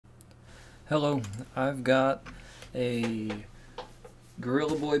Hello, I've got a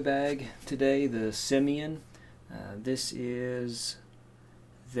Gorilla Boy bag today, the Simian. This is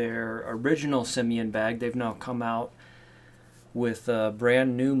their original Simian bag. They've now come out with a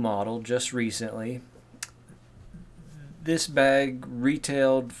brand new model just recently. This bag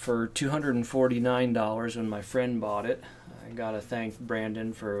retailed for $249 when my friend bought it. I gotta thank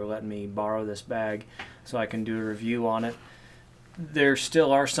Brandon for letting me borrow this bag so I can do a review on it. There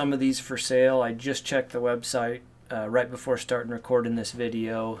still are some of these for sale. I just checked the website right before starting recording this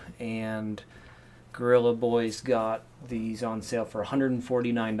video, and Gorilla Boy's got these on sale for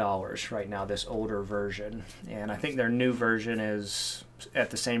 $149 right now, this older version. And I think their new version is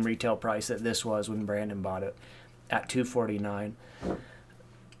at the same retail price that this was when Brandon bought it, at $249.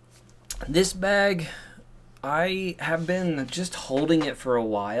 This bag, I have been just holding it for a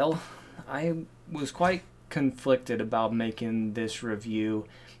while. I was quite conflicted about making this review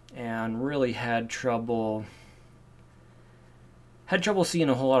and really had trouble seeing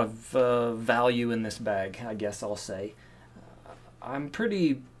a whole lot of value in this bag, I guess I'll say. I'm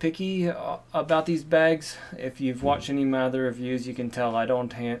pretty picky about these bags. If you've watched any of my other reviews, you can tell I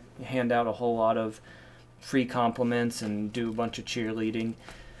don't hand out a whole lot of free compliments and do a bunch of cheerleading,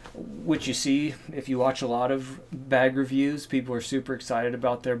 which you see if you watch a lot of bag reviews. People are super excited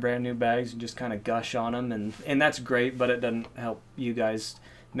about their brand new bags and just kind of gush on them, and that's great, but it doesn't help you guys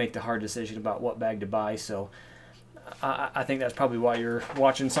make the hard decision about what bag to buy. So I think that's probably why you're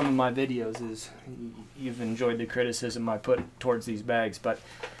watching some of my videos, is you've enjoyed the criticism I put towards these bags. But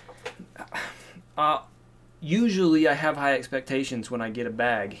usually I have high expectations when I get a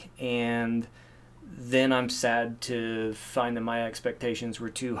bag, and then I'm sad to find that my expectations were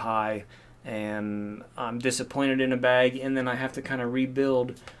too high, and I'm disappointed in a bag, and then I have to kind of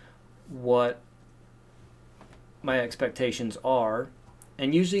rebuild what my expectations are.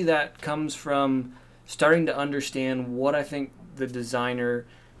 And usually that comes from starting to understand what I think the designer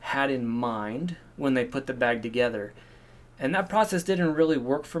had in mind when they put the bag together. And that process didn't really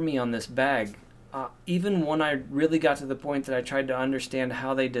work for me on this bag. Even when I really got to the point that I tried to understand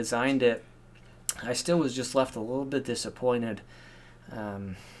how they designed it, I still was just left a little bit disappointed.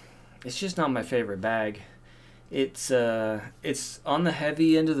 It's just not my favorite bag. It's on the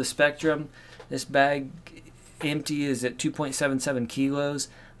heavy end of the spectrum. This bag empty is at 2.77 kilos.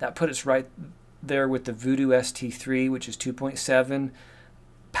 That put us right there with the Voodoo ST3, which is 2.7.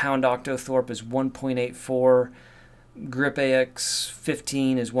 Pound Octothorpe is 1.84. Grip AX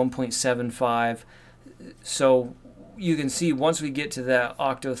 15 is 1.75. So you can see once we get to that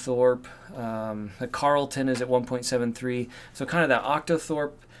Octothorpe, the Carlton is at 1.73. So kind of that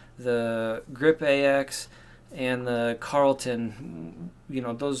Octothorpe, the Grip AX, and the Carlton, you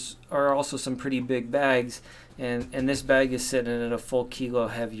know, those are also some pretty big bags, and this bag is sitting at a full kilo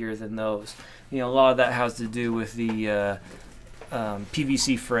heavier than those. You know, a lot of that has to do with the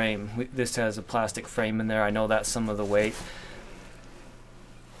PVC frame. This has a plastic frame in there. I know that's some of the weight.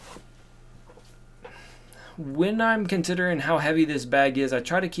 When I'm considering how heavy this bag is, I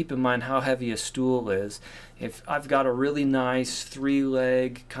try to keep in mind how heavy a stool is. If I've got a really nice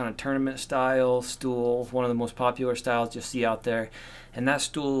 3-leg kind of tournament style stool, one of the most popular styles you'll see out there, and that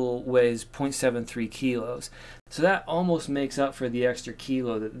stool weighs 0.73 kilos. So that almost makes up for the extra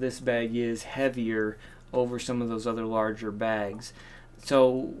kilo that this bag is heavier over some of those other larger bags.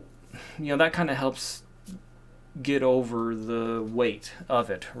 So, you know, that kind of helps get over the weight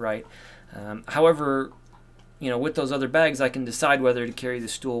of it, right? However, you know, with those other bags, I can decide whether to carry the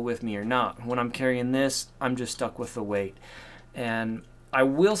stool with me or not. When I'm carrying this, I'm just stuck with the weight. And I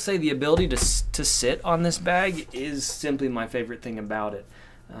will say the ability to sit on this bag is simply my favorite thing about it.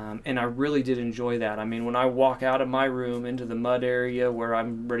 And I really did enjoy that. I mean, when I walk out of my room into the mud area where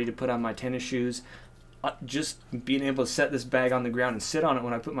I'm ready to put on my tennis shoes, just being able to set this bag on the ground and sit on it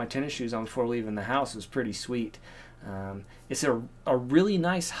when I put my tennis shoes on before leaving the house was pretty sweet. It's a really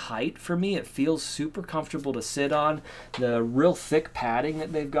nice height for me. It feels super comfortable to sit on. The real thick padding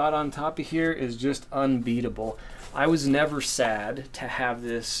that they've got on top of here is just unbeatable. I was never sad to have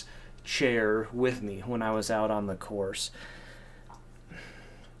this chair with me when I was out on the course.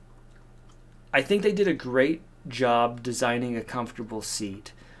 I think they did a great job designing a comfortable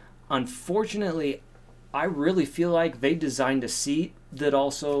seat. Unfortunately, I really feel like they designed a seat that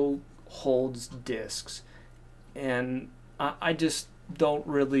also holds discs. And I just don't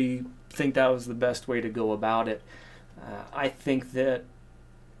really think that was the best way to go about it. I think that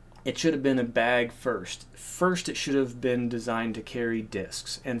it should have been a bag first. First, it should have been designed to carry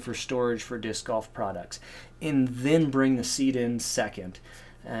discs and for storage for disc golf products, and then bring the seat in second.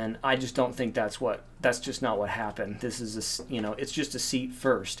 And I just don't think that's just not what happened. This is it's just a seat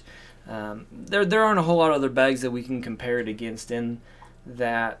first. There aren't a whole lot of other bags that we can compare it against in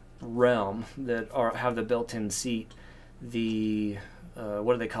that realm that have the built-in seat. The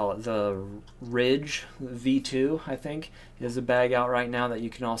what do they call it? The Ridge V2, I think, is a bag out right now that you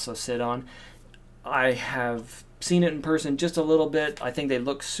can also sit on. I have seen it in person just a little bit. I think they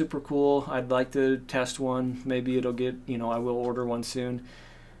look super cool. I'd like to test one. Maybe it'll get, I will order one soon.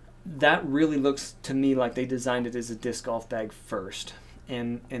 That really looks to me like they designed it as a disc golf bag first,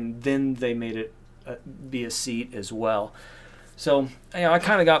 and then they made it be a seat as well. So I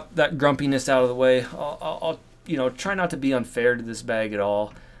kind of got that grumpiness out of the way. I'll try not to be unfair to this bag at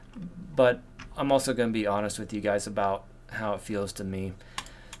all, but I'm also going to be honest with you guys about how it feels to me.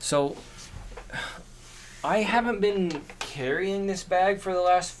 So I haven't been carrying this bag for the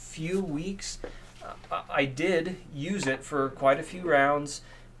last few weeks. I did use it for quite a few rounds,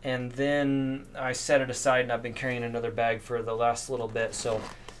 and then I set it aside, and I've been carrying another bag for the last little bit. So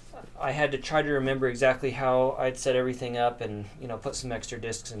I had to try to remember exactly how I'd set everything up, and put some extra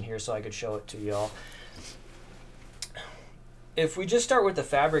discs in here so I could show it to y'all. If we just start with the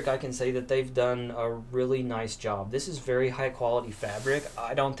fabric, I can say that they've done a really nice job. This is very high quality fabric.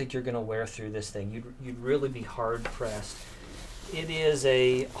 I don't think you're going to wear through this thing. You'd really be hard pressed. It is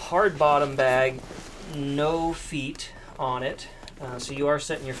a hard bottom bag, no feet on it. So you are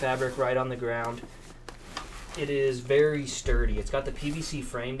setting your fabric right on the ground. It is very sturdy. It's got the PVC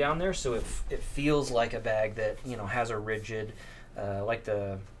frame down there, so it feels like a bag that has a rigid, like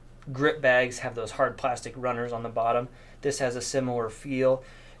the grip bags have those hard plastic runners on the bottom. This has a similar feel.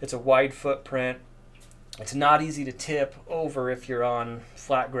 It's a wide footprint. It's not easy to tip over if you're on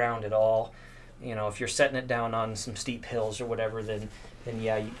flat ground at all. If you're setting it down on some steep hills or whatever, then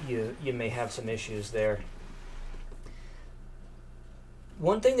yeah, you may have some issues there.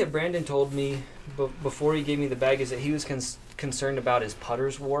 One thing that Brandon told me before he gave me the bag is that he was concerned about his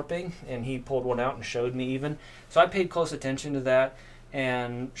putters warping, and he pulled one out and showed me even. So I paid close attention to that,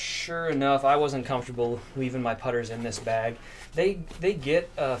 and sure enough, I wasn't comfortable leaving my putters in this bag. They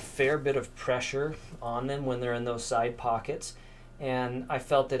get a fair bit of pressure on them when they're in those side pockets, and I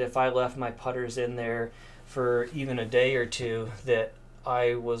felt that if I left my putters in there for even a day or two, that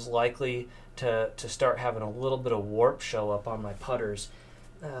I was likely to start having a little bit of warp show up on my putters.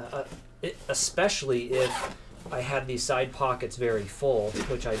 Especially if I had these side pockets very full,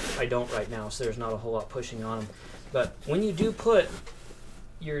 which I don't right now, so there's not a whole lot pushing on them. But when you do put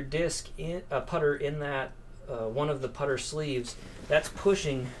your disc in a putter in that one of the putter sleeves, that's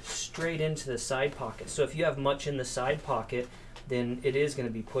pushing straight into the side pocket. So if you have much in the side pocket, then it is going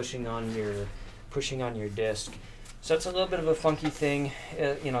to be pushing on your disc. So it's a little bit of a funky thing,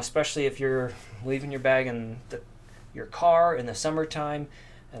 especially if you're leaving your bag in your car in the summertime.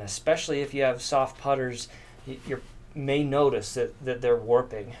 And especially if you have soft putters, you may notice that they're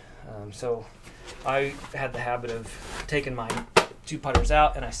warping. So I had the habit of taking my two putters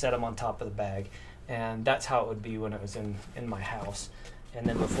out and I set them on top of the bag. And that's how it would be when it was in my house. And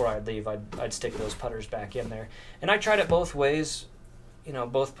then before I'd leave, I'd stick those putters back in there. And I tried it both ways,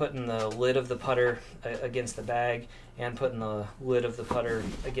 both putting the lid of the putter against the bag and putting the lid of the putter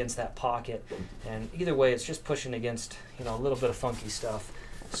against that pocket. And either way, it's just pushing against, a little bit of funky stuff.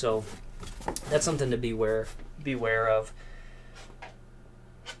 So that's something to beware of.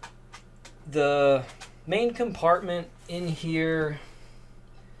 The main compartment in here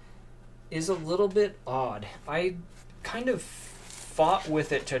is a little bit odd. I kind of fought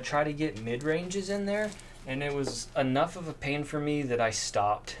with it to try to get mid-ranges in there, and it was enough of a pain for me that I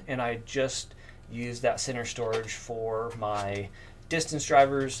stopped, and I just used that center storage for my distance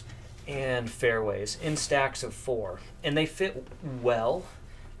drivers and fairways in stacks of 4, and they fit well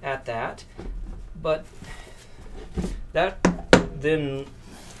at that, but that then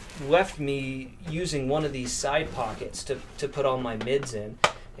left me using one of these side pockets to put all my mids in,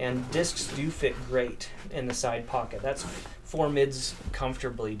 and discs do fit great in the side pocket. That's 4 mids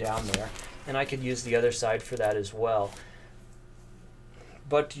comfortably down there, and I could use the other side for that as well.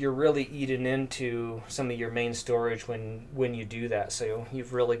 But you're really eating into some of your main storage when you do that, so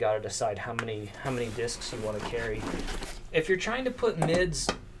you've really got to decide how many discs you want to carry. If you're trying to put mids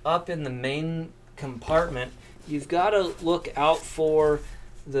up in the main compartment, you've got to look out for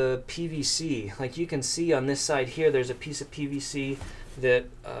the PVC. Like you can see on this side here, there's a piece of PVC that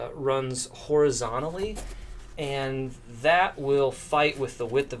runs horizontally, and that will fight with the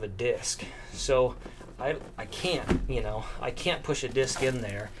width of a disc. So I can't push a disc in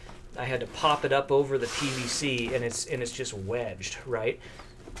there. I had to pop it up over the PVC, and it's just wedged, right?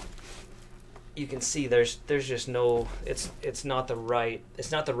 you can see there's just no, it's not the right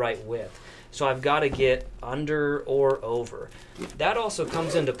width. So I've got to get under or over. That also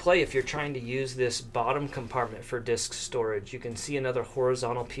comes into play if you're trying to use this bottom compartment for disk storage. You can see another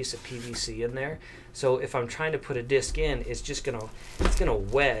horizontal piece of PVC in there. So if I'm trying to put a disk in, it's gonna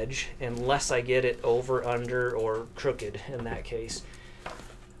wedge unless I get it over, under, or crooked in that case.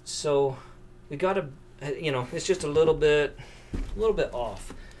 So we gotta, it's just a little bit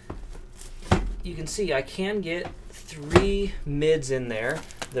off. You can see I can get 3 mids in there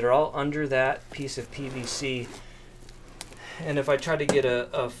that are all under that piece of PVC, and if I try to get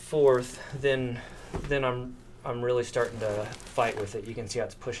a 4th, then I'm really starting to fight with it. You can see how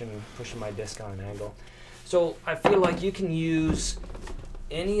it's pushing my disc on an angle. So I feel like you can use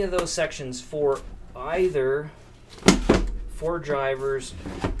any of those sections for either 4 drivers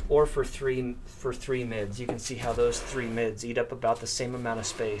or for three mids. You can see how those 3 mids eat up about the same amount of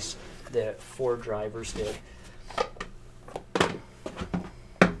space that 4 drivers did.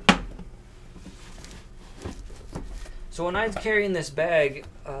 So when I was carrying this bag,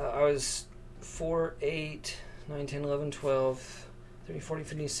 I was 4, 8, 9, 10, 11, 12, 13, 14,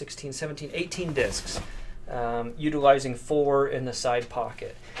 15, 16, 17, 18 discs, utilizing 4 in the side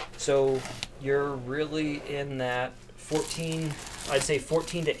pocket. So you're really in that 14, I'd say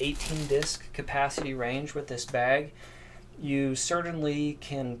 14 to 18 disc capacity range with this bag. You certainly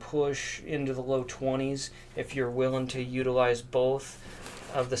can push into the low 20s if you're willing to utilize both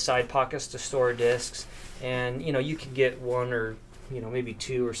of the side pockets to store discs. And you can get 1 or maybe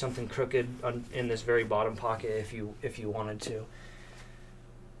 2 or something crooked in this very bottom pocket if you wanted to.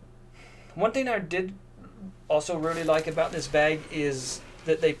 One thing I did also really like about this bag is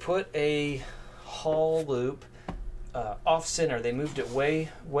that they put a haul loop off center. They moved it way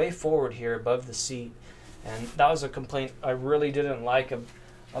forward here above the seat, and that was a complaint I really didn't like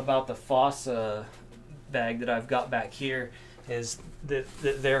about the Fossa bag that I've got back here, is that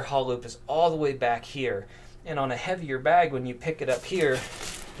their haul loop is all the way back here, and on a heavier bag, when you pick it up here,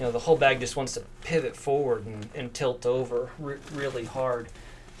 the whole bag just wants to pivot forward and tilt over really hard.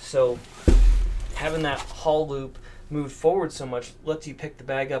 So having that haul loop moved forward so much lets you pick the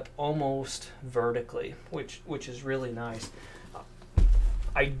bag up almost vertically, which is really nice.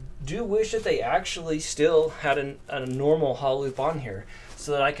 I do wish that they actually still had a normal haul loop on here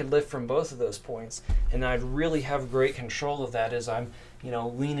so that I could lift from both of those points, and I'd really have great control of that as I'm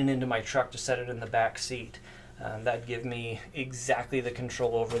leaning into my truck to set it in the back seat. That'd give me exactly the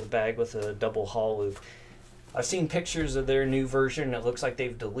control over the bag with a double haul loop. I've seen pictures of their new version. It looks like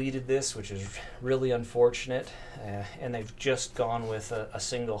they've deleted this, which is really unfortunate, and they've just gone with a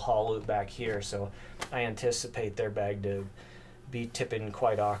single haul loop back here, so I anticipate their bag to be tipping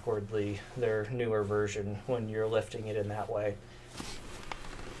quite awkwardly, their newer version, when you're lifting it in that way.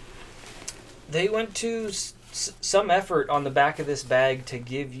 They went to some effort on the back of this bag to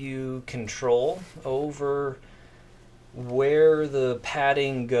give you control over where the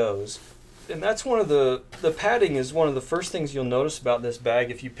padding goes. And that's one of the padding is one of the first things you'll notice about this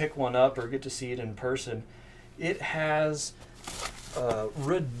bag if you pick one up or get to see it in person. It has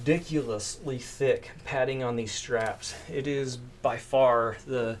ridiculously thick padding on these straps. It is by far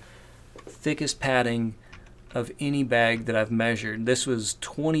the thickest padding of any bag that I've measured. This was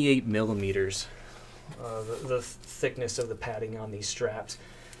 28 millimeters, the thickness of the padding on these straps,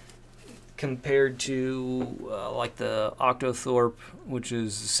 compared to like the Octothorpe, which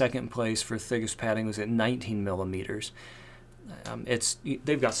is second place for thickest padding, was at 19 millimeters.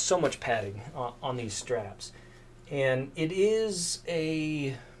 They've got so much padding on these straps, and it is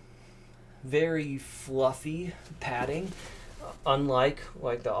a very fluffy padding. Unlike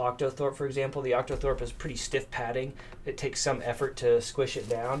the Octothorpe, for example, the Octothorpe is pretty stiff padding. It takes some effort to squish it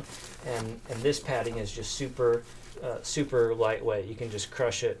down, and this padding is just super lightweight. You can just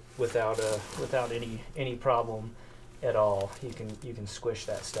crush it without any problem at all. You can squish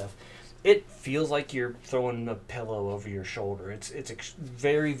that stuff. It feels like you're throwing a pillow over your shoulder. It's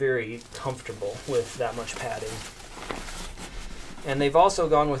very, very comfortable with that much padding. And they've also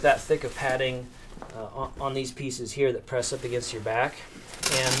gone with that thick of padding on these pieces here that press up against your back,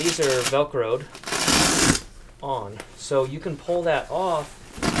 and these are Velcroed on, so you can pull that off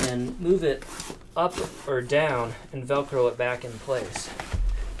and move it up or down and Velcro it back in place.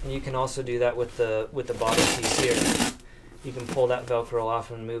 And you can also do that with the bottom piece here. You can pull that Velcro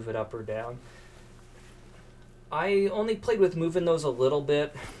off and move it up or down. I only played with moving those a little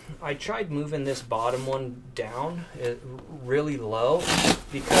bit. I tried moving this bottom one down really low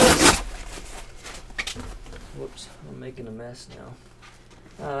because, whoops, I'm making a mess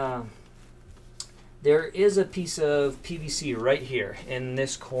now. there is a piece of PVC right here in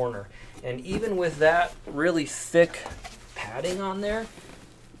this corner. And even with that really thick padding on there,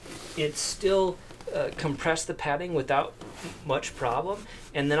 it still compressed the padding without much problem.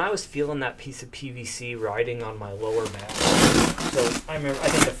 And then I was feeling that piece of PVC riding on my lower back. So I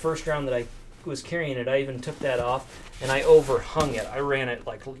think the first round that I was carrying it, I even took that off and I overhung it. I ran it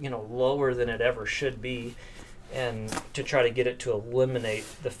like, lower than it ever should be, and to try to get it to eliminate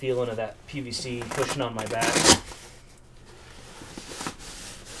the feeling of that PVC pushing on my back.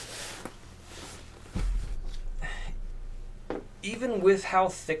 Even with how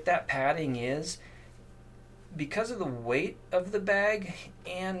thick that padding is, because of the weight of the bag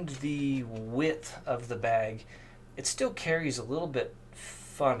and the width of the bag, it still carries a little bit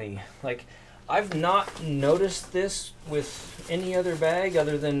funny. Like, I've not noticed this with any other bag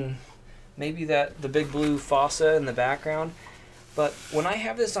other than maybe the big blue fossa in the background. But when I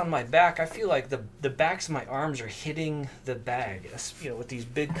have this on my back, I feel like the backs of my arms are hitting the bag. With these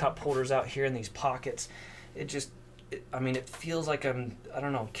big cup holders out here and these pockets, it feels like I'm, I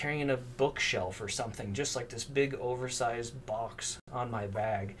don't know, carrying a bookshelf or something, just like this big oversized box on my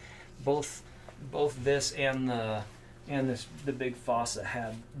bag. Both this and the big fossa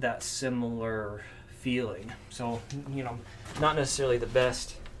had that similar feeling. So, not necessarily the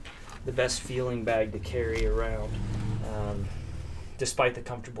best feeling bag to carry around, despite the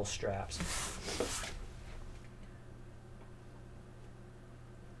comfortable straps.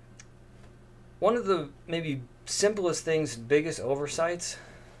 One of the maybe simplest things, biggest oversights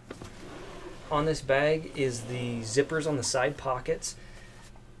on this bag is the zippers on the side pockets.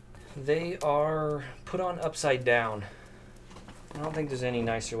 They are put on upside down. I don't think there's any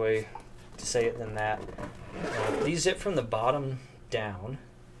nicer way to say it than that. These zip from the bottom down,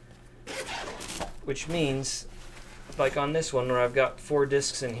 which means, like on this one where I've got 4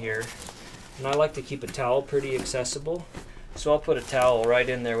 discs in here, and I like to keep a towel pretty accessible, so I'll put a towel right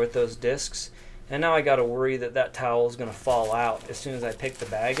in there with those discs. And now I got to worry that towel is going to fall out as soon as I pick the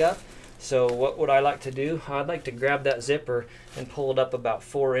bag up. So what would I like to do? I'd like to grab that zipper and pull it up about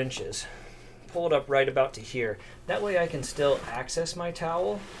 4 inches. Pull it up right about to here. That way I can still access my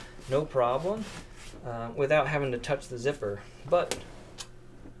towel, no problem, without having to touch the zipper. But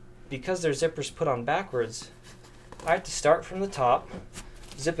because their zippers put on backwards, I have to start from the top,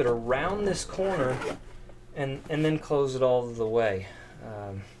 zip it around this corner, and then close it all the way.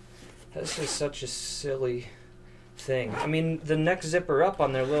 That's just such a silly thing. I mean, the next zipper up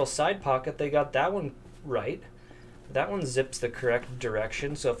on their little side pocket, they got that one right. That one zips the correct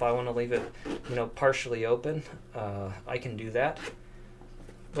direction, so if I want to leave it, partially open, I can do that.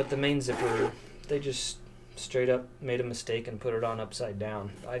 But the main zipper, they just straight up made a mistake and put it on upside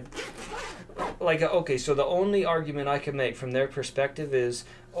down. Okay, so the only argument I can make from their perspective is,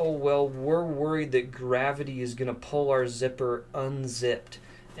 oh, well, we're worried that gravity is going to pull our zipper unzipped.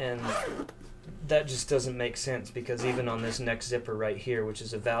 And that just doesn't make sense, because even on this next zipper right here, which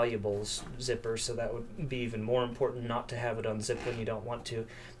is a valuables zipper, so that would be even more important not to have it unzipped when you don't want to,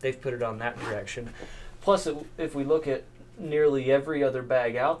 they've put it on that direction. Plus, if we look at nearly every other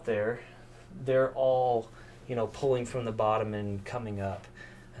bag out there, they're all, pulling from the bottom and coming up.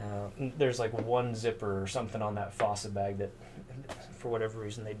 There's like one zipper or something on that fossa bag that, for whatever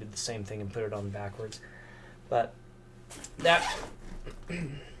reason, they did the same thing and put it on backwards. But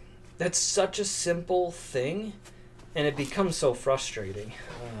that's such a simple thing, and it becomes so frustrating.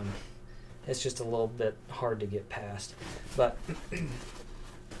 It's just a little bit hard to get past. But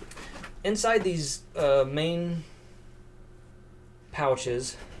inside these main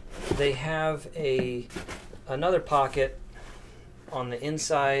pouches, they have another pocket on the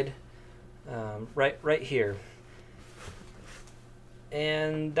inside, right here.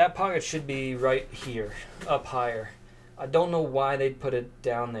 And that pocket should be right here, up higher. I don't know why they'd put it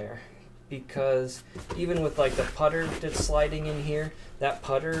down there, because even with like the putter that's sliding in here, that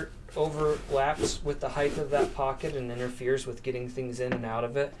putter overlaps with the height of that pocket and interferes with getting things in and out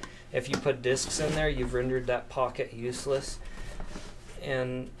of it. If you put discs in there, you've rendered that pocket useless.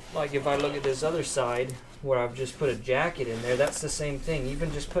 And like if I look at this other side where I've just put a jacket in there, that's the same thing.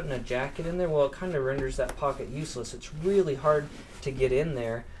 Even just putting a jacket in there, well, it kind of renders that pocket useless. It's really hard to get in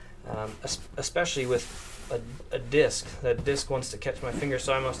there, especially with a disc. That disc wants to catch my finger,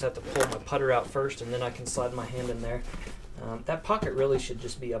 so I must have to pull my putter out first, and then I can slide my hand in there. That pocket really should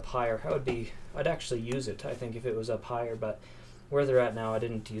just be up higher. I'd actually use it, I think, if it was up higher, but where they're at now, I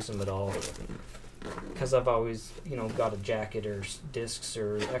didn't use them at all, because I've always, got a jacket or discs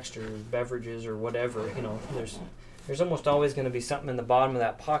or extra beverages or whatever. There's almost always going to be something in the bottom of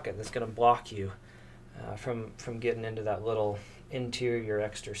that pocket that's going to block you from getting into that little interior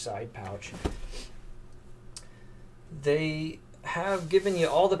extra side pouch. they have given you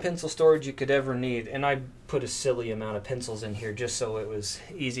all the pencil storage you could ever need, and I put a silly amount of pencils in here just so it was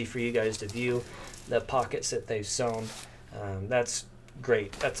easy for you guys to view the pockets that they've sewn. That's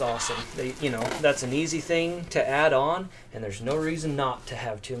great. That's awesome. That's an easy thing to add on, and there's no reason not to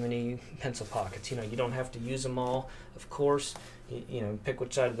have too many pencil pockets. You don't have to use them all, of course. Pick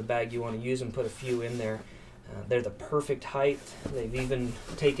which side of the bag you want to use and put a few in there. They're the perfect height. They've even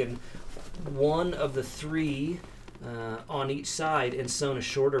taken one of the three on each side and sewn a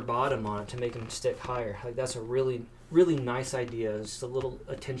shorter bottom on it to make them stick higher. Like, that's a really, really nice idea. It's just a little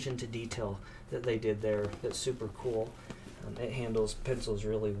attention to detail that they did there. That's super cool. It handles pencils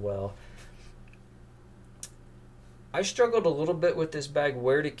really well. I struggled a little bit with this bag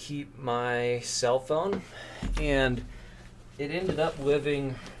where to keep my cell phone, and it ended up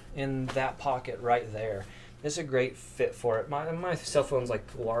living in that pocket right there. It's a great fit for it. My cell phone's like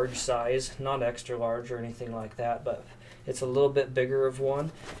large size, not extra large or anything like that, but it's a little bit bigger of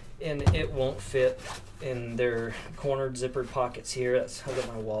one, and it won't fit in their cornered zippered pockets here. I've got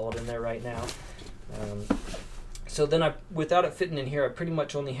my wallet in there right now. So then without it fitting in here, I pretty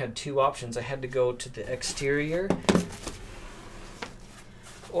much only had two options. I had to go to the exterior,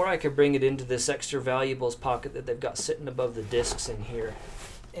 or I could bring it into this extra valuables pocket that they've got sitting above the discs in here.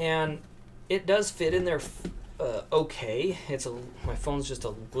 And it does fit in there okay. My phone's just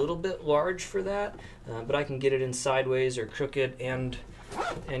a little bit large for that, but I can get it in sideways or crooked and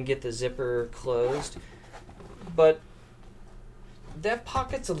get the zipper closed. But that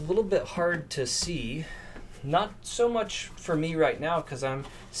pocket's a little bit hard to see. Not so much for me right now because I'm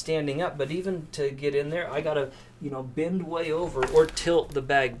standing up, but even to get in there, I gotta, bend way over or tilt the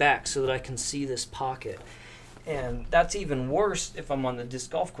bag back so that I can see this pocket. And that's even worse if I'm on the disc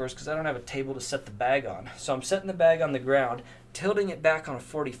golf course because I don't have a table to set the bag on. So I'm setting the bag on the ground, tilting it back on a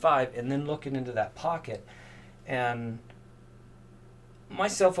 45, and then looking into that pocket. And my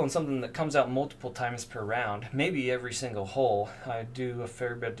cell phone's something that comes out multiple times per round, maybe every single hole. I do a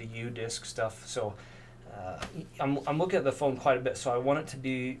fair bit of U-disc stuff, so I'm looking at the phone quite a bit, so I want it to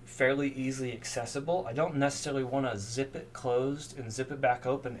be fairly easily accessible. I don't necessarily want to zip it closed and zip it back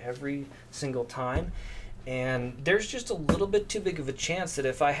open every single time. And there's just a little bit too big of a chance that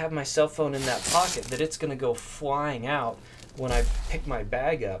if I have my cell phone in that pocket that it's going to go flying out when I pick my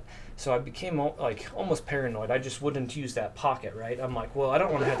bag up. So I became almost paranoid. I just wouldn't use that pocket, right? I'm like, well, I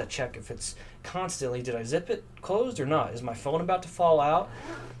don't want to have to check if it's constantly, did I zip it closed or not? Is my phone about to fall out?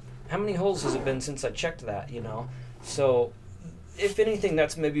 How many holes has it been since I checked that, So if anything,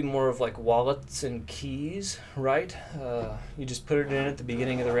 that's maybe more of like wallets and keys, right? You just put it in at the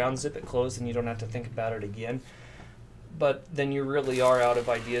beginning of the round, zip it closed, and you don't have to think about it again. But then you really are out of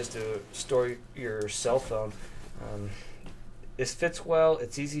ideas to store your cell phone. This fits well.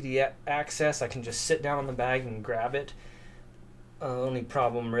 It's easy to access. I can just sit down on the bag and grab it. Only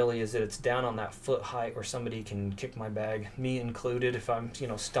problem really is that it's down on that foot height where somebody can kick my bag, me included, if I'm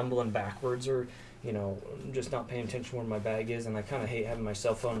stumbling backwards or just not paying attention where my bag is, and I kind of hate having my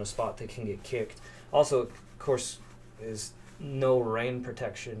cell phone in a spot that can get kicked. Also, of course, is no rain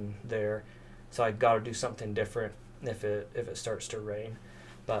protection there, so I got to do something different if it starts to rain.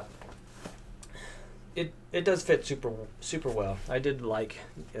 But it does fit super well. I did like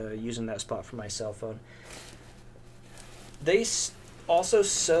using that spot for my cell phone. They also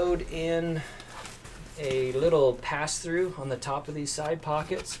sewed in a little pass-through on the top of these side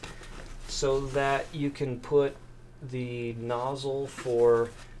pockets so that you can put the nozzle for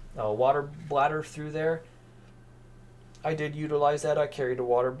a water bladder through there. I did utilize that. I carried a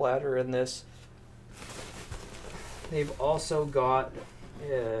water bladder in this. They've also got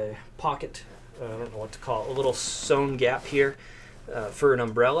a pocket, I don't know what to call it, a little sewn gap here for an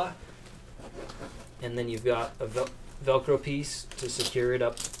umbrella. And then you've got a Velcro piece to secure it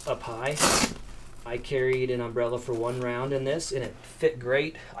up high. I carried an umbrella for one round in this, and it fit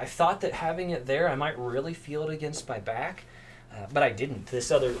great. I thought that having it there, I might really feel it against my back, but I didn't.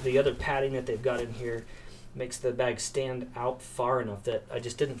 The other padding that they've got in here makes the bag stand out far enough that I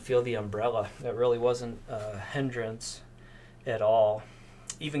just didn't feel the umbrella. It really wasn't a hindrance at all.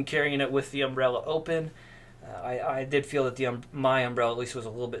 Even carrying it with the umbrella open, I did feel that my umbrella at least was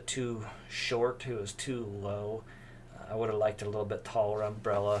a little bit too short. It was too low. I would have liked a little bit taller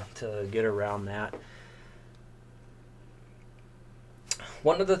umbrella to get around that.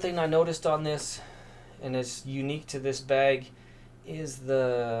 One other thing I noticed on this, and is unique to this bag, is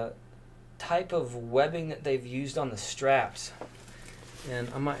the type of webbing that they've used on the straps. And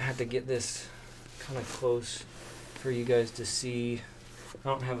I might have to get this kind of close for you guys to see. I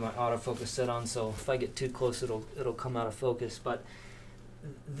don't have my autofocus set on, so if I get too close, it'll come out of focus. But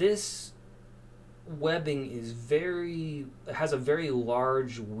this webbing has a very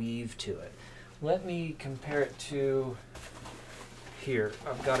large weave to it. Let me compare it to here.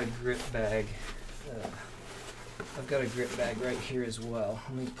 I've got a grip bag. I've got a grip bag right here as well.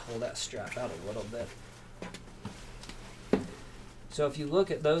 Let me pull that strap out a little bit. So if you look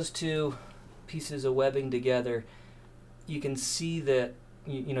at those two pieces of webbing together, you can see that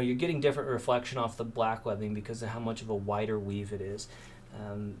you're getting different reflection off the black webbing because of how much of a wider weave it is.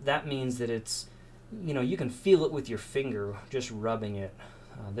 That means that it's, you can feel it with your finger just rubbing it.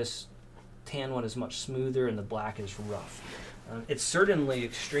 This tan one is much smoother and the black is rough. It's certainly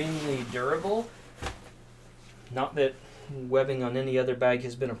extremely durable. Not that webbing on any other bag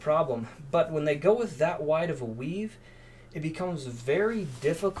has been a problem, but when they go with that wide of a weave, it becomes very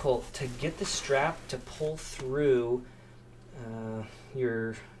difficult to get the strap to pull through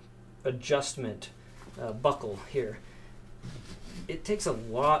your adjustment buckle here. It takes a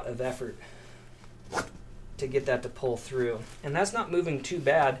lot of effort to get that to pull through, and that's not moving too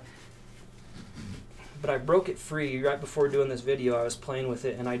bad, but I broke it free right before doing this video. I was playing with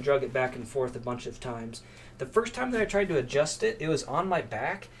it and I drug it back and forth a bunch of times. The first time that I tried to adjust it, it was on my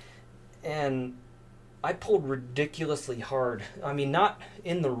back and I pulled ridiculously hard. I mean, not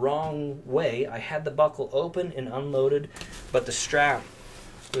in the wrong way. I had the buckle open and unloaded, but the strap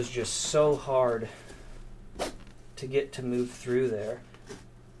was just so hard to get to move through there.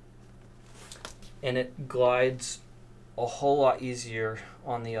 And it glides a whole lot easier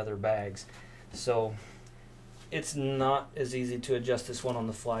on the other bags. So it's not as easy to adjust this one on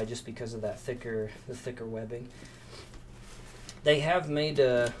the fly just because of that thicker webbing. They have made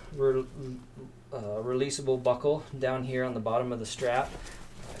a releasable buckle down here on the bottom of the strap,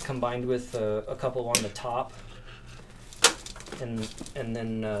 combined with a couple on the top, and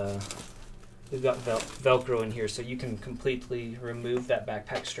then we've got Velcro in here, so you can completely remove that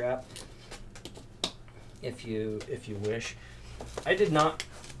backpack strap if you wish. I did not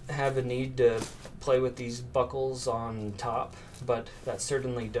have a need to play with these buckles on top, but that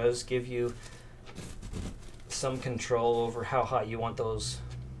certainly does give you some control over how high you want those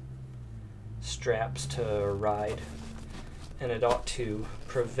straps to ride, and it ought to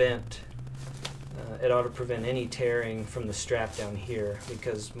prevent any tearing from the strap down here,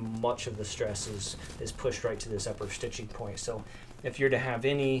 because much of the stress is pushed right to this upper stitching point. So if you're to have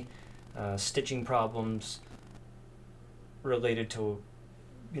any stitching problems related to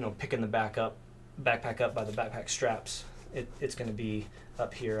picking the backpack up by the backpack straps, it's going to be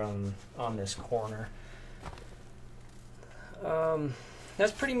up here on this corner.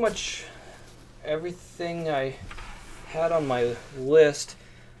 That's pretty much everything I had on my list.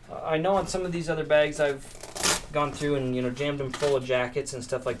 I know on some of these other bags I've gone through and jammed them full of jackets and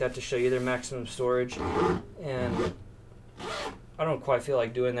stuff like that to show you their maximum storage, and I don't quite feel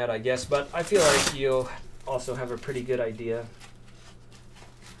like doing that, I guess, but I feel like you'll also have a pretty good idea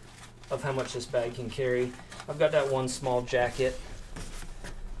of how much this bag can carry. I've got that one small jacket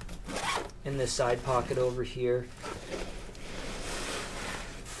in this side pocket over here,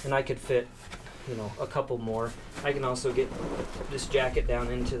 and I could fit a couple more. I can also get this jacket down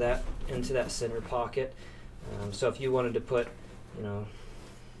into that center pocket, so if you wanted to put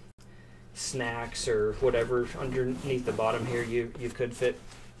snacks or whatever underneath the bottom here, you could fit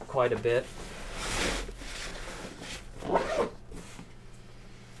quite a bit.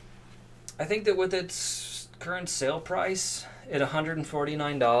 I think that with its current sale price at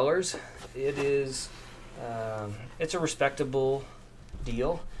 $149, it's a respectable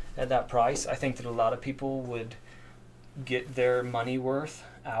deal at that price. I think that a lot of people would get their money worth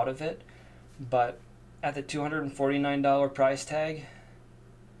out of it, but at the $249 price tag,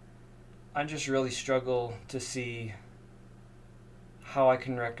 I just really struggle to see how I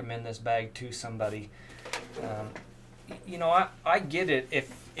can recommend this bag to somebody. I get it.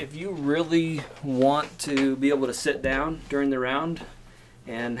 If you really want to be able to sit down during the round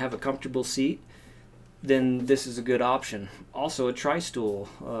and have a comfortable seat, then this is a good option. Also, a tri-stool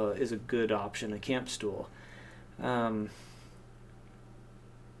is a good option, a camp stool. I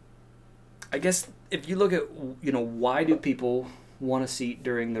guess if you look at, why do people want a seat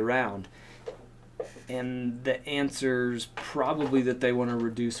during the round? And the answer's probably that they want to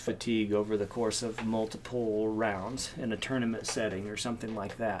reduce fatigue over the course of multiple rounds in a tournament setting or something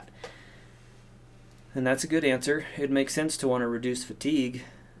like that. And that's a good answer. It makes sense to want to reduce fatigue.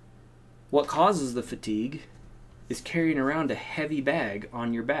 What causes the fatigue is carrying around a heavy bag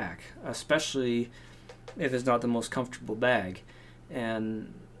on your back, especially if it's not the most comfortable bag.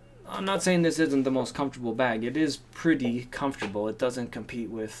 And I'm not saying this isn't the most comfortable bag. It is pretty comfortable. It doesn't compete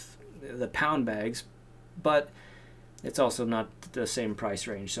with the pound bags, but it's also not the same price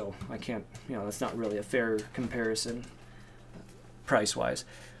range, so I can't, that's not really a fair comparison price-wise.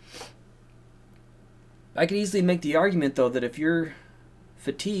 I could easily make the argument, though, that if you're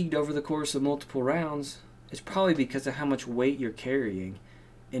fatigued over the course of multiple rounds, it's probably because of how much weight you're carrying.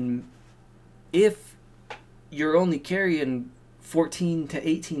 And if you're only carrying 14 to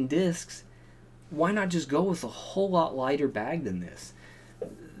 18 discs, why not just go with a whole lot lighter bag than this?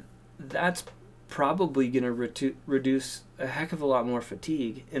 That's probably going to reduce a heck of a lot more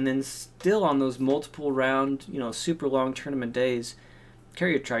fatigue. And then still on those multiple round, super long tournament days,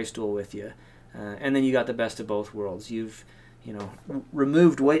 carry a tri-stool with you. And then you got the best of both worlds. You've,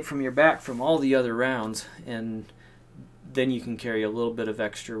 removed weight from your back from all the other rounds, and then you can carry a little bit of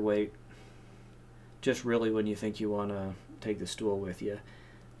extra weight just really when you think you want to take the stool with you.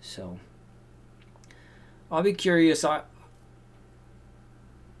 So I'll be curious. I'll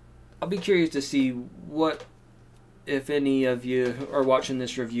be curious to see what, if any of you are watching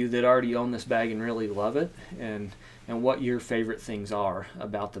this review that already own this bag and really love it, and what your favorite things are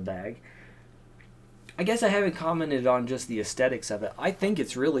about the bag. I guess I haven't commented on just the aesthetics of it. I think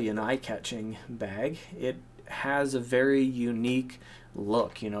it's really an eye-catching bag. It has a very unique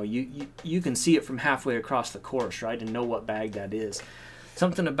look. You can see it from halfway across the course, right, and know what bag that is.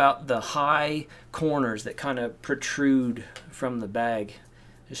 Something about the high corners that kind of protrude from the bag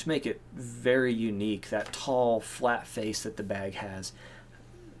just make it very unique. That tall, flat face that the bag has.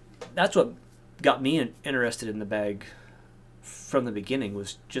 That's what got me interested in the bag from the beginning,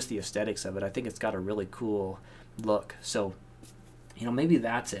 was just the aesthetics of it. I think it's got a really cool look. So, maybe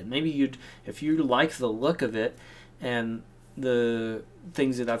that's it. Maybe if you like the look of it and the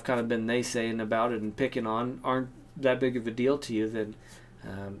things that I've kind of been naysaying about it and picking on aren't that big of a deal to you, then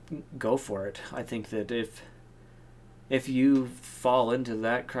go for it. I think that if you fall into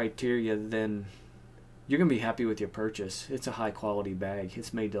that criteria, then you're going to be happy with your purchase. It's a high quality bag.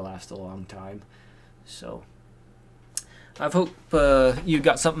 It's made to last a long time. So I hope you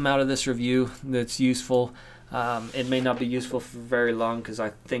got something out of this review that's useful. It may not be useful for very long, because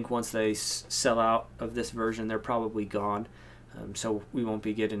I think once they sell out of this version, they're probably gone. So we won't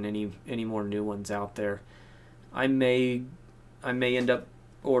be getting any more new ones out there. I may end up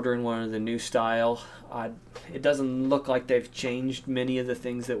ordering one of the new style. It doesn't look like they've changed many of the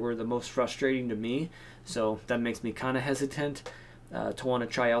things that were the most frustrating to me, so that makes me kind of hesitant to want to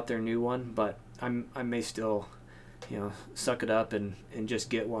try out their new one. But I may still suck it up and just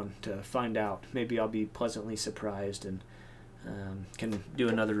get one to find out. Maybe I'll be pleasantly surprised and can do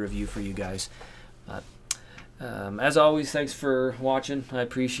another review for you guys. But as always, thanks for watching. I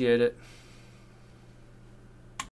appreciate it.